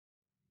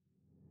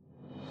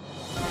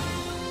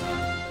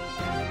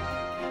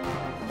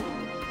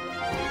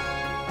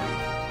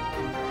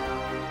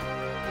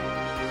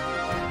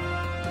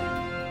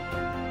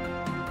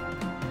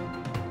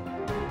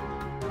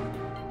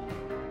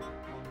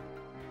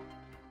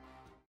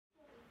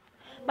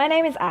My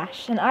name is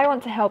Ash and I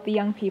want to help the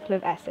young people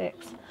of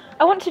Essex.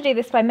 I want to do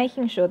this by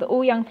making sure that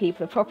all young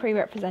people are properly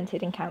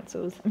represented in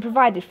councils and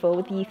provided for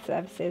with youth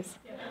services.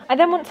 I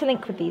then want to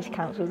link with these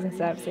councils and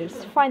services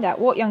to find out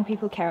what young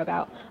people care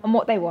about and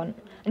what they want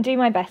and do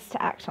my best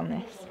to act on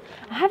this.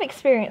 I have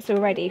experience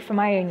already from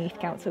my own youth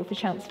council for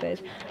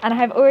Chelmsford and I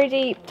have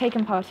already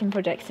taken part in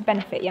projects to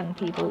benefit young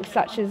people,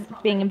 such as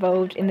being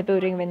involved in the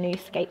building of a new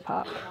skate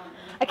park.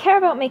 I care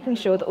about making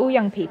sure that all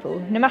young people,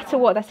 no matter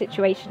what their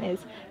situation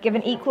is,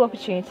 given equal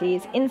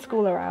opportunities, in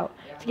school or out,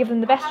 to give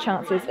them the best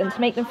chances and to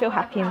make them feel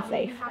happy and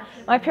safe.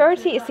 My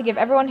priority is to give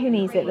everyone who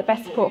needs it the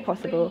best support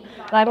possible,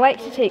 and I'd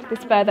like to take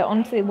this further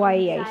onto the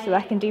YEA so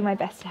that I can do my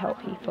best to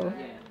help people.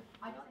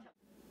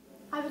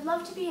 I would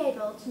love to be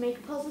able to make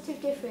a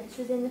positive difference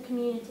within the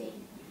community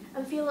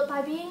and feel that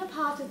by being a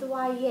part of the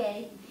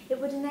YEA, it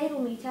would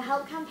enable me to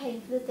help campaign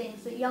for the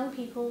things that young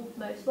people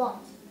most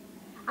want.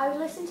 I would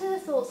listen to the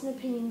thoughts and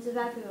opinions of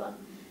everyone,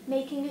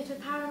 making it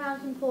of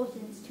paramount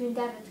importance to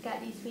endeavour to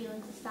get these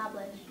feelings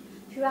established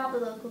throughout the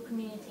local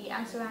community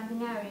and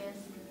surrounding areas.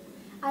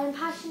 I am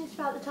passionate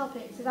about the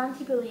topics of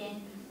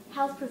anti-bullying,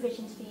 health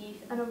provisions for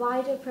youth and a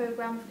wider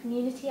programme of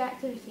community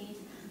activities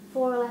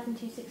for 11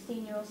 to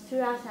 16-year-olds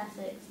throughout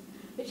Essex,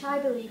 which I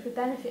believe would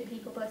benefit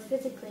people both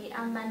physically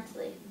and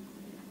mentally.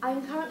 I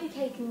am currently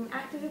taking an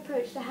active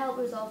approach to help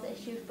resolve the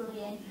issue of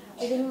bullying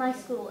within my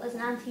school as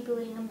an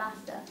anti-bullying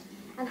ambassador,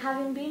 and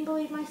having been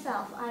bullied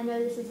myself, I know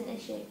this is an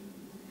issue.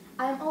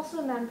 I am also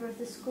a member of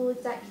the school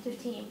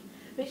executive team,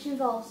 which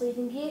involves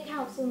leading year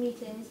council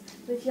meetings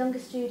with younger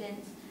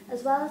students,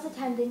 as well as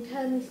attending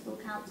termly school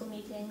council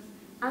meetings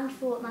and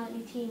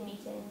fortnightly team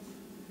meetings.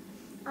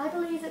 I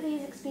believe that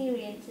these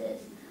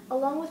experiences,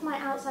 along with my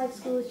outside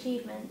school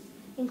achievements,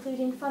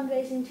 including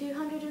fundraising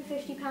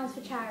 £250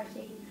 for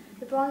charity,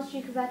 the Bronze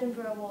Duke of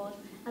Edinburgh Award,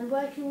 and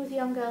working with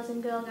young girls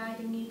in Girl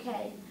Guiding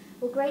UK,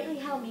 will greatly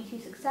help me to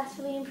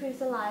successfully improve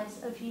the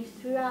lives of youth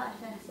throughout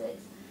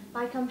Essex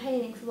by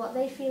campaigning for what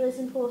they feel is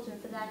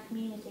important for their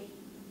community.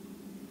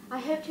 I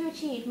hope to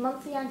achieve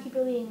monthly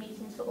anti-bullying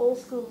meetings for all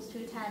schools to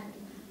attend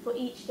for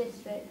each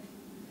district,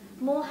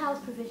 more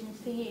health provisions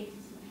for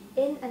youth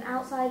in and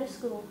outside of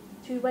school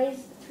through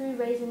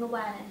raising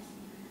awareness,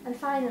 and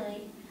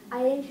finally,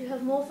 I aim to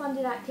have more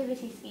funded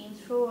activity schemes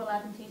for all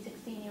 11 to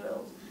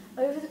 16-year-olds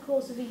over the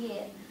course of a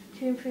year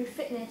to improve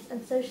fitness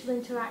and social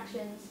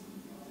interactions.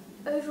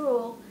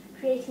 Overall,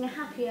 creating a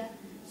happier,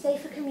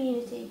 safer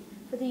community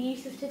for the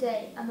youth of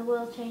today and the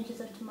world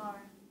changers of tomorrow.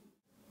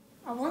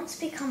 I want to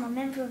become a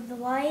member of the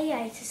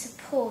YEA to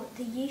support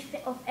the youth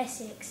of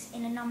Essex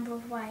in a number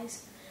of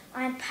ways.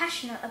 I am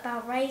passionate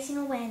about raising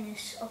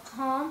awareness of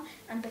harm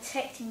and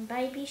protecting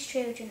babies,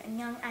 children and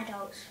young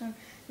adults from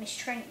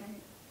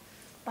mistreatment.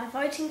 By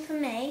voting for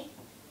me,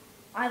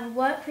 I will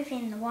work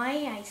within the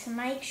YEA to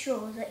make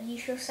sure that you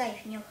feel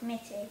safe in your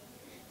committee.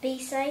 Be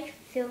safe,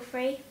 feel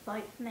free,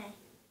 vote for me.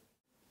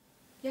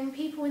 Young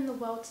people in the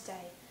world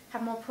today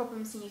have more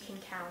problems than you can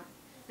count,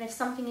 and if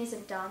something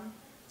isn't done,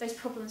 those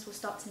problems will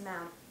start to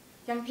mount.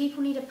 Young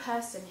people need a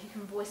person who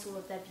can voice all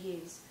of their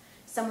views,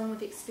 someone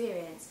with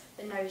experience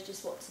that knows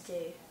just what to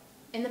do.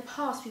 In the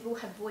past, we've all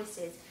had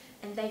voices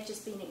and they've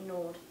just been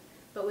ignored,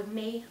 but with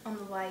me on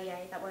the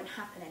YEA, that won't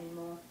happen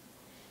anymore.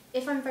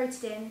 If I'm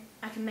voted in,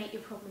 I can make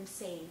your problems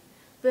seen,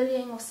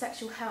 bullying or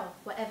sexual health,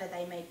 whatever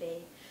they may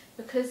be,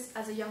 because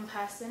as a young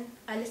person,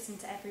 I listen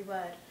to every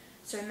word.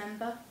 So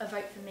remember, a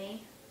vote for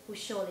me will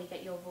surely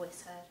get your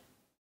voice heard.